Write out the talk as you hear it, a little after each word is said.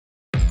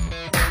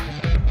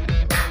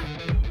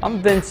I'm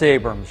Vince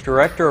Abrams,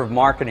 Director of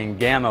Marketing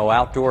Gammo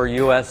Outdoor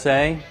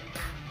USA.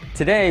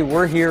 Today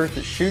we're here at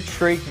the Shoot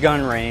Straight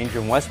Gun Range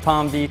in West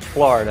Palm Beach,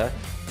 Florida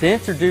to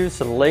introduce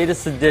the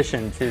latest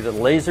addition to the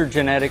Laser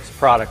Genetics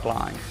product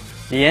line,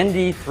 the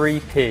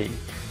ND3P.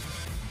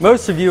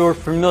 Most of you are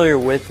familiar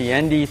with the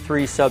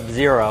ND3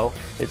 Sub-Zero,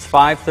 its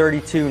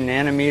 532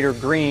 nanometer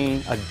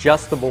green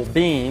adjustable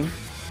beam.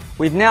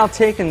 We've now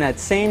taken that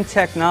same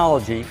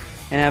technology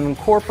and have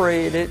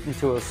incorporated it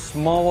into a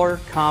smaller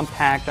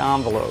compact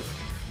envelope,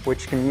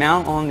 which can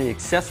mount on the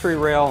accessory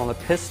rail on the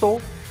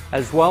pistol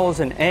as well as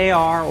an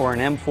AR or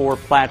an M4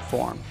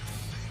 platform.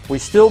 We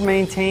still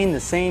maintain the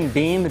same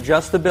beam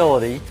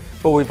adjustability,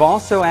 but we've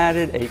also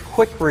added a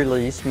quick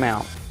release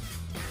mount.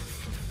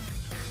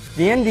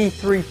 The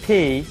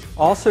ND3P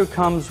also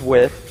comes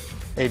with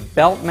a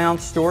belt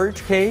mount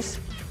storage case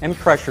and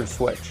pressure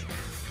switch.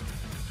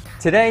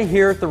 Today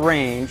here at the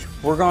range,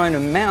 we're going to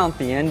mount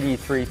the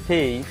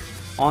ND3P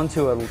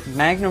onto a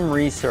Magnum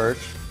Research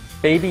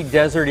Baby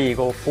Desert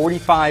Eagle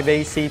 45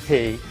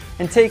 ACP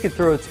and take it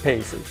through its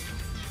paces.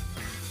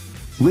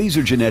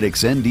 Laser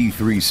Genetics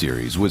ND3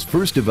 series was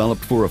first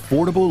developed for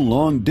affordable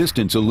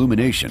long-distance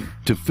illumination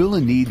to fill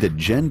a need that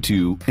Gen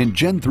 2 and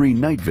Gen 3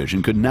 night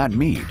vision could not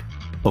meet: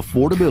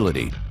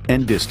 affordability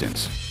and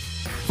distance.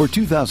 For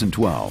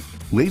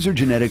 2012, Laser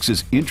Genetics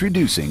is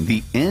introducing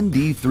the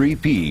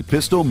ND3P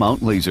Pistol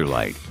Mount Laser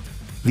Light.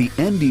 The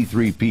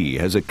ND3P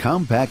has a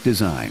compact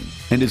design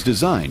and is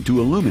designed to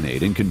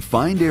illuminate in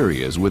confined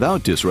areas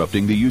without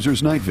disrupting the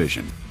user's night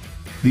vision.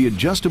 The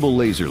adjustable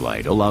laser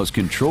light allows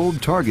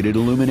controlled targeted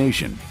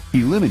illumination,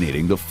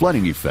 eliminating the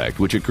flooding effect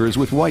which occurs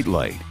with white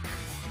light.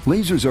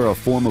 Lasers are a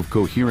form of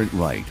coherent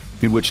light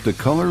in which the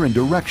color and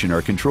direction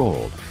are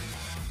controlled.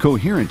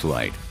 Coherent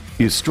light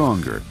is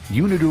stronger,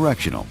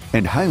 unidirectional,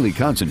 and highly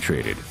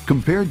concentrated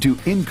compared to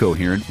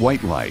incoherent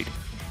white light.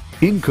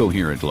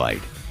 Incoherent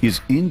light is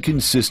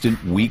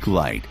inconsistent weak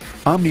light,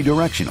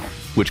 omnidirectional,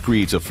 which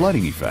creates a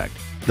flooding effect.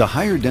 The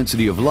higher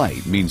density of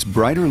light means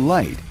brighter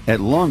light at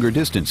longer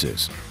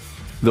distances.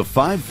 The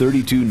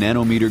 532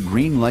 nanometer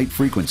green light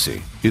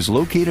frequency is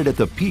located at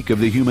the peak of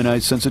the human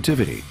eye's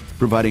sensitivity,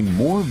 providing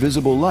more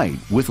visible light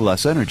with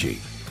less energy,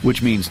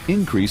 which means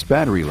increased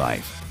battery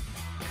life.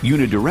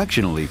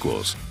 Unidirectional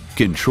equals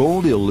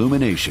controlled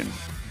illumination.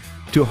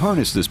 To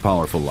harness this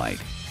powerful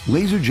light,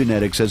 Laser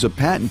Genetics has a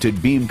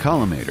patented beam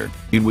collimator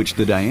in which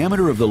the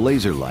diameter of the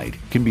laser light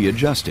can be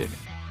adjusted.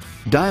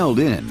 Dialed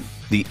in,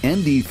 the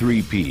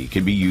ND3P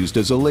can be used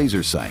as a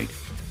laser sight.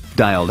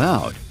 Dialed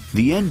out,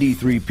 the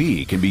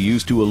ND3P can be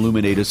used to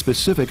illuminate a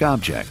specific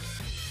object.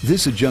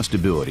 This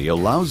adjustability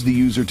allows the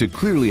user to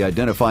clearly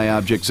identify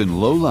objects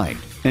in low light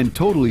and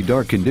totally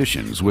dark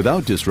conditions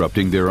without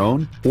disrupting their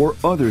own or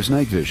others'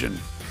 night vision.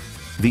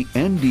 The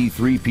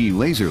ND3P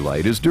laser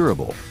light is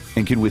durable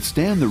and can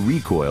withstand the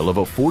recoil of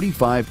a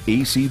 45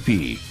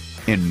 ACP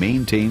and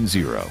maintain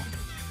zero.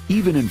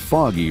 Even in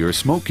foggy or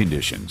smoke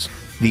conditions,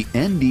 the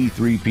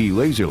ND3P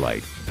laser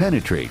light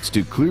penetrates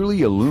to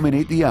clearly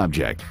illuminate the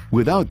object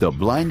without the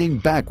blinding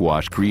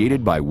backwash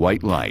created by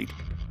white light.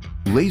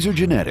 Laser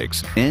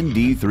Genetics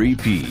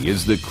ND3P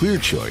is the clear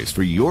choice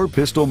for your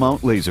pistol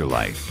mount laser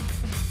light.